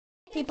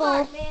People.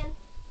 Park, man.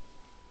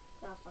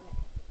 Oh, fuck it.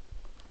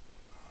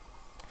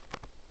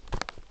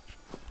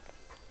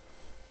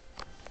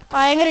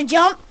 Alright, I'm gonna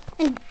jump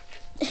and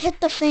hit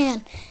the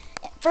fan.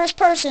 First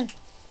person.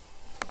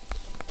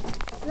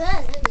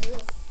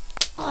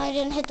 Oh, I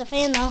didn't hit the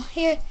fan though.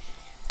 Here,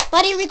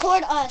 buddy,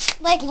 record us.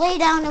 Like, lay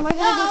down and we're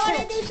gonna do I want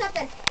tricks. to do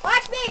something.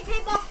 Watch me,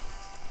 people.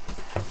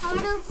 I'm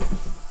gonna do.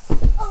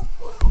 Oh.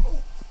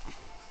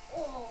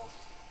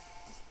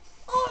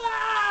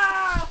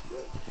 Hola!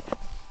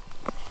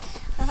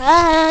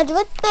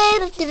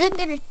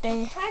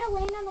 Try to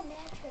land on the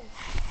mattress.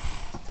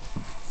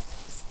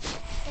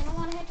 I don't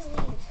want to have to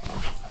leave.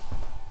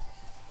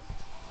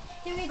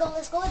 Here we go.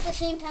 Let's go at the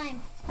same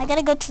time. I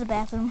gotta go to the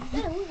bathroom.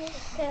 Okay,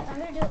 I'm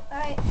gonna do it. All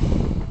right.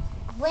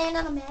 Land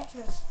on a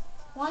mattress.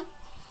 1,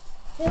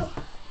 2,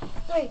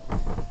 3.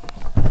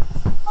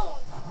 Oh,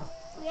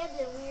 we have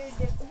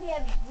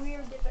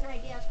weird different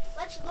ideas.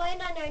 Let's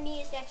land on our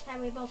knees next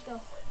time we both go.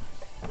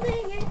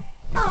 Bring it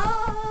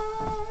on.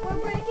 We're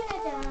breaking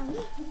it down.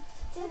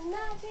 Did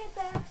not get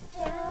back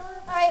down.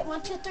 All right,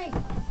 1, 2, 3.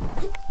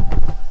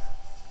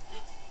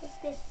 What's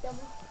this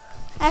double?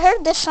 I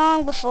heard this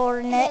song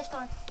before, Nick. This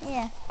one.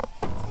 Yeah.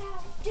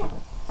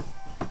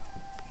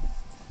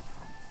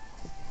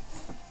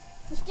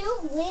 Let's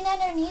do lean on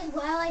our knees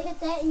while I hit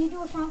that, and you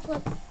do a front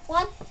flip.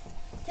 1,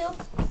 2,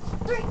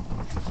 3.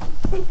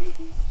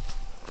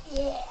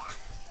 Yeah.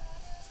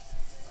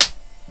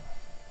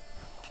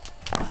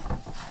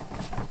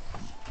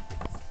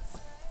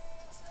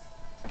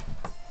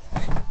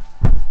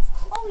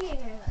 Oh yeah.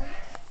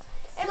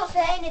 And I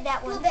landed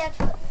that one. Back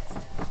foot.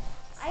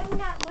 I'm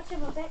not much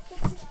of a back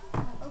foot.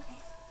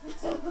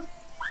 Okay.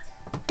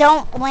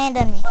 Don't land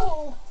on me.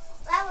 Oh,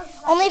 that was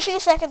Only a few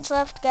seconds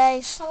left,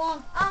 guys. how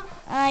long?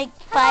 Like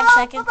 5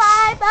 seconds.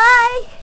 Bye bye.